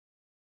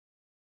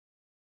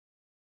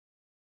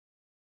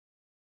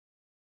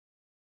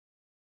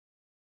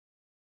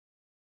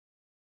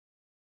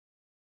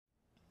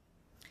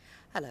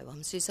Hello,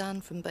 I'm Suzanne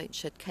from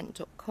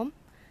boatshedkent.com.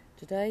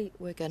 Today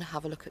we're going to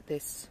have a look at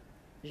this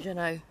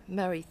Jeanneau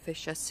Mary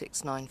Fisher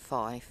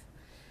 695.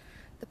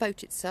 The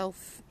boat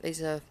itself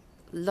is a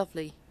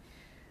lovely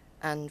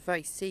and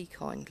very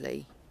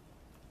sea-kindly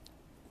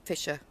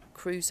Fisher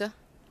cruiser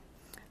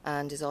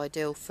and is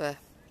ideal for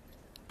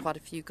quite a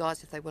few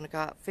guys if they want to go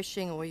out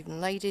fishing, or even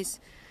ladies.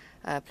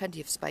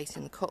 Plenty of space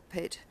in the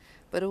cockpit,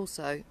 but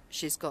also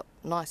she's got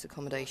nice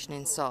accommodation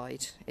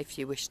inside if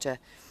you wish to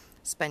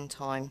spend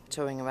time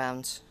touring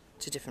around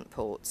to different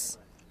ports.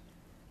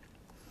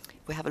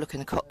 If we have a look in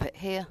the cockpit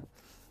here,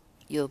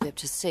 you'll be able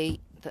to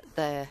see that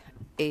there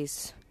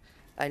is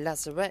a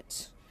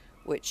lazarette,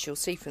 which you'll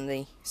see from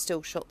the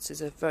still shots is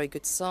a very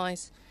good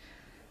size,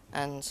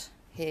 and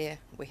here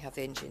we have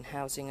the engine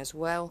housing as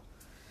well.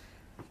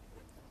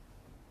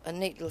 A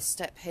neat little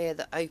step here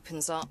that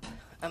opens up,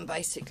 and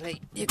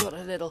basically you've got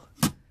a little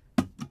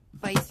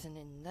basin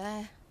in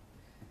there.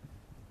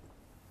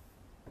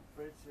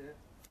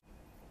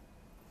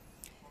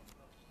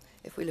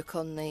 If we look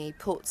on the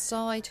port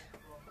side,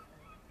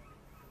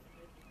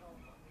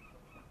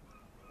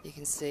 you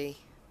can see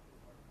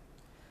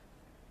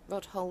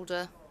rod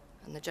holder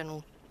and the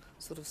general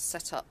sort of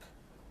setup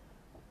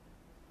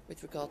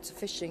with regard to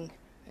fishing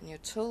and your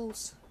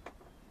tools.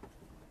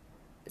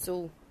 It's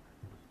all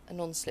a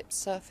non-slip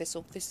surface,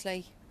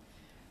 obviously.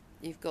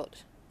 You've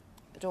got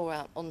a door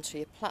out onto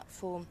your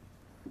platform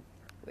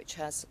which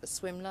has a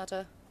swim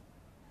ladder.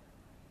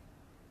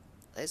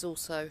 There's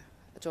also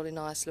a jolly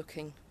nice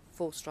looking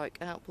 4-stroke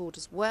outboard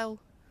as well.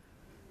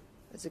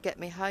 There's a get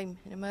me home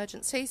in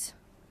emergencies.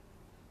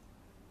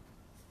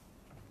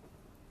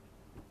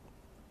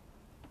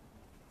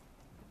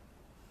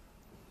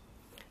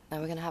 Now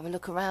we're going to have a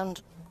look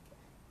around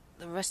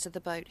the rest of the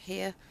boat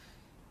here.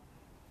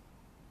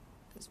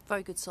 There's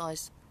very good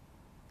size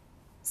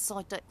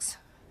side decks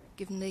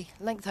given the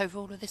length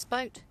overall of this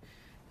boat.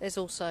 There's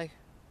also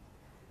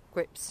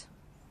grips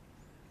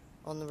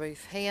on the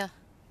roof here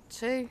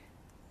too.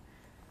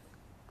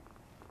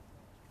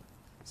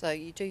 So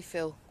you do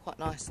feel quite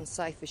nice and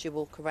safe as you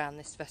walk around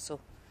this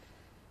vessel.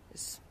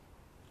 There's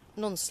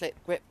non-slip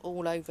grip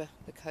all over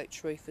the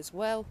coach roof as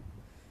well.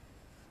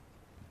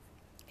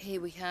 Here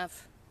we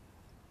have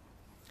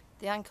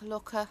the anchor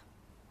locker.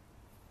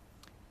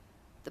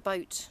 The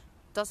boat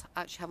does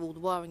actually have all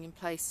the wiring in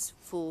place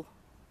for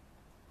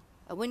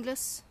a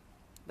windlass,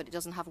 but it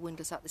doesn't have a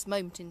windlass at this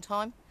moment in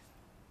time.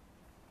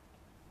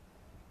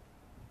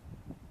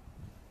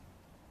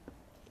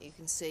 You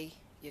can see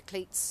your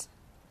cleats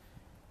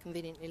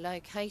conveniently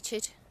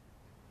located,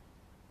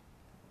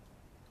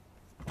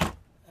 and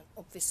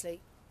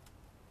obviously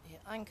your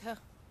anchor.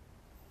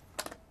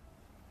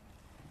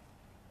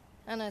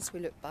 And as we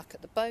look back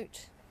at the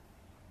boat,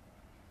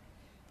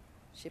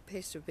 she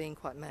appears to have been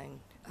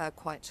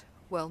quite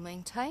well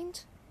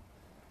maintained.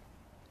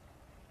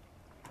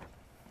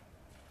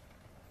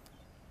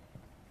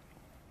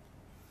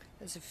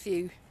 There's a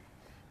few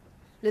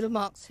little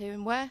marks here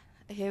and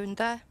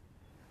there.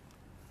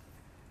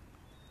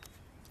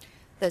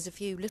 There's a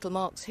few little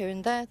marks here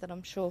and there that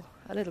I'm sure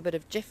a little bit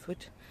of Jif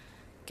would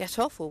get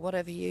off, or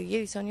whatever you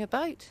use on your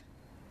boat.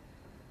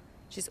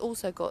 She's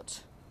also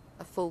got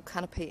a full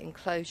canopy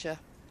enclosure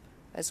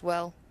as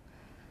well,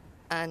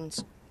 and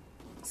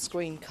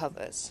screen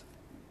covers.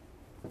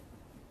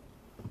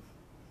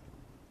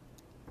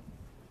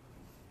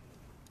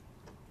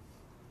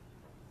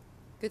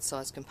 Good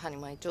sized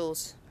companionway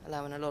doors,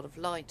 allowing a lot of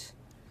light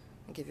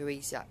and give you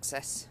easy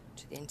access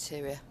to the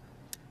interior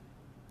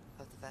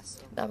of the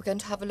vessel. Now we're going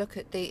to have a look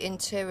at the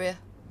interior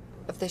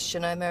of this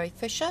Jeanneau Mary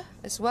Fisher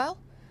as well.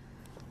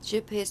 She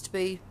appears to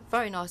be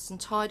very nice and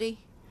tidy,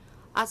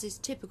 as is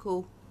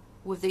typical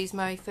with these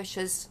Mary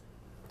Fishers.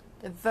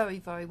 They're very,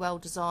 very well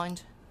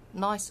designed,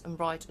 nice and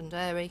bright and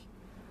airy,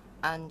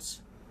 and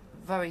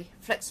very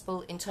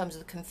flexible in terms of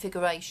the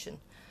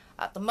configuration.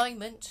 At the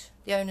moment,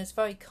 the owner's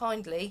very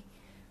kindly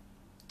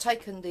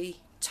taken the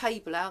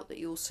table out that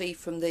you'll see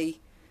from the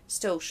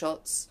still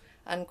shots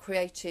and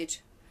created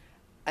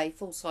a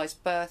full-size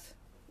berth,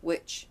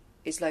 which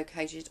is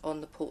located on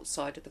the port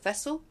side of the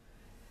vessel,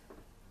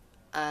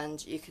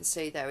 and you can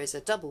see there is a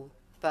double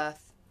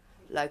berth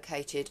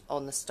located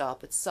on the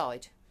starboard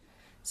side.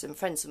 Some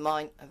friends of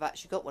mine have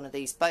actually got one of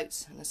these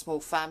boats and a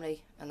small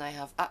family, and they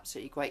have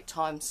absolutely great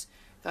times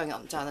going up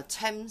and down the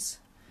Thames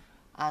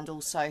and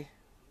also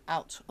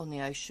out on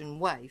the ocean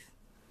wave.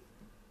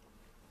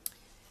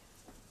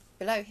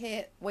 Below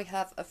here we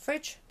have a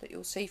fridge that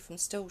you'll see from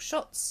still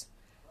shots.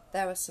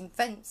 There are some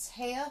vents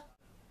here.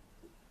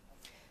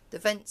 The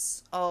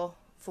vents are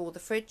for the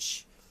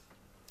fridge,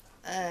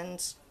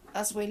 and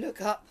as we look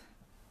up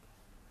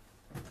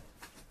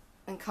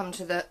and come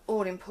to the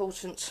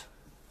all-important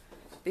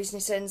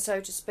business end, so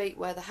to speak,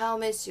 where the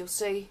helm is, you'll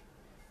see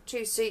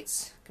 2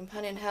 seats,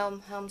 companion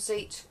helm, helm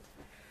seat.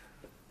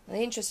 And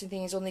the interesting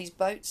thing is, on these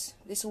boats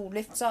this all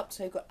lifts up,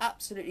 so you've got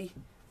absolutely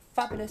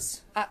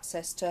fabulous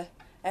access to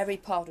every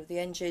part of the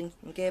engine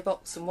and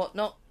gearbox and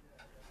whatnot.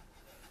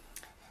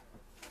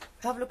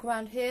 Have a look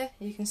around here,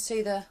 you can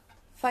see the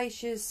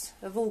fascias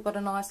have all got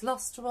a nice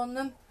lustre on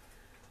them.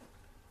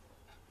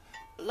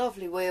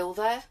 lovely wheel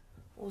there.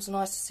 Always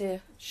nice to see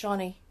a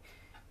shiny,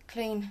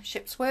 clean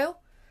ship's wheel.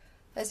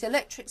 There's the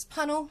electrics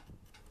panel,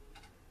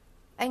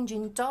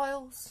 engine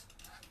dials,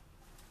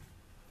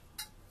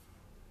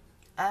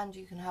 and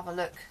you can have a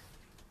look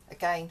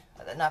again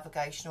at the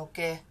navigational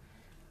gear,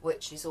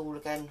 which is all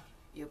again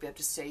you'll be able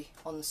to see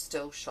on the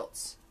still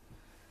shots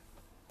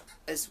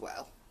as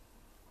well.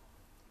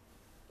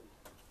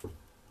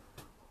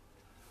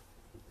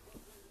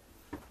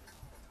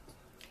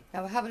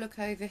 Now we'll have a look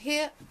over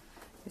here.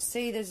 You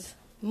see there's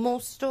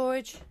more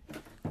storage,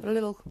 a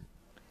little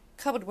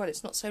cupboard. Well,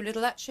 it's not so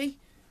little actually,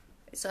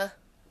 it's a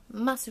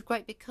massive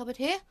great big cupboard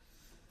here,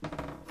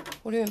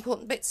 all your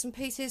important bits and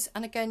pieces,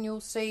 and again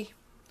you'll see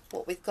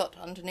what we've got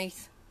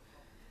underneath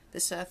the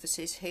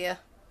surfaces here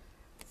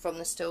from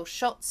the still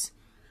shots.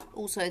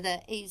 Also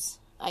there is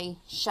a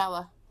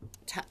shower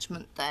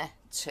attachment there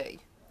too.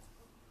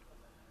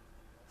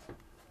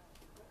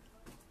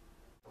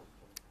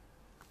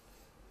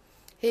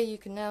 Here you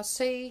can now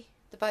see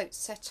the boat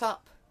set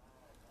up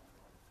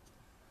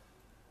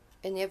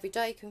in the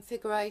everyday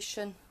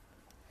configuration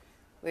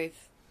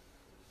with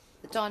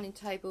the dining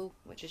table,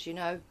 which as you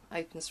know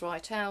opens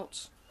right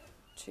out,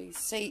 2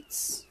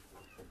 seats,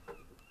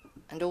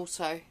 and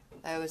also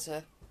there was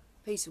a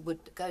piece of wood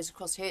that goes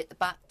across here at the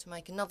back to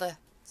make another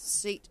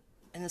seat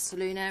in the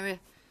saloon area.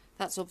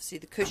 That's obviously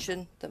the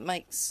cushion that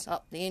makes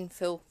up the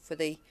infill for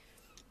the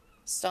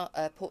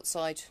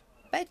portside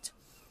bed,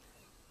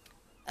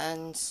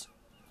 and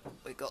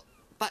we got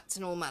back to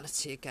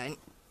normality again.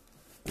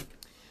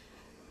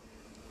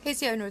 Here's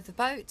the owner of the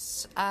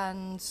boat,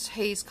 and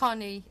he's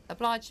kindly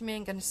obliged me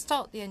and going to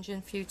start the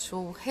engine fuel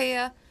tool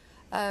here.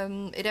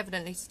 It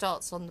evidently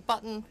starts on the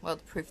button. Well,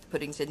 the proof of the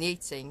pudding's in the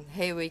eating.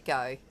 Here we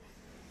go.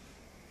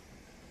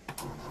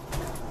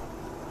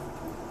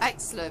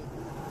 Excellent.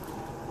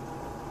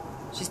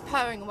 She's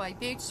powering away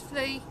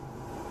beautifully.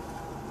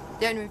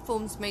 The owner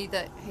informs me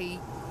that he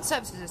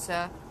services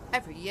her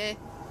every year.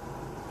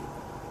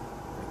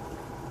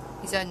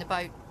 He's owned the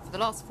boat for the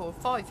last 4 or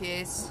 5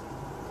 years.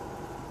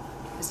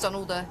 Has done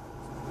all the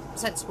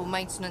sensible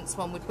maintenance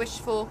one would wish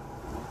for.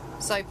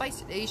 So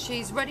basically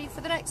she's ready for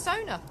the next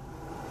owner.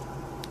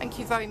 Thank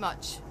you very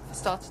much for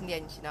starting the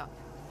engine up.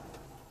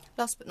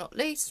 Last but not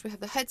least, we have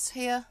the heads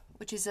here,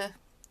 which is a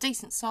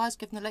decent size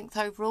given the length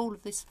overall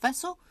of this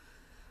vessel.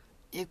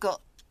 You've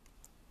got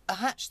a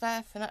hatch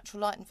there for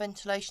natural light and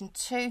ventilation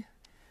too.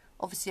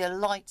 Obviously a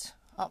light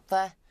up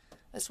there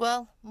as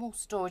well. More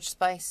storage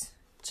space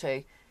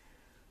too.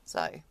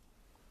 So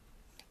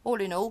all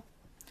in all,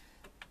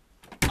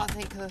 I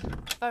think a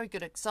very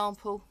good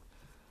example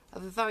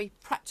of a very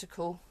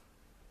practical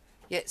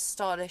yet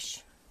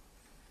stylish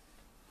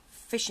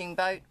fishing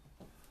boat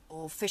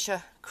or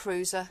fisher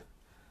cruiser,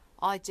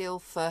 ideal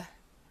for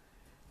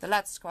the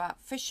lads to go out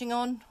fishing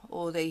on,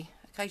 or the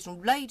occasional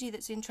lady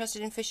that's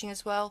interested in fishing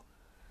as well,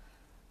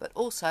 but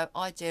also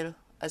ideal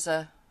as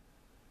a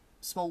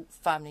small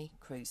family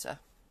cruiser.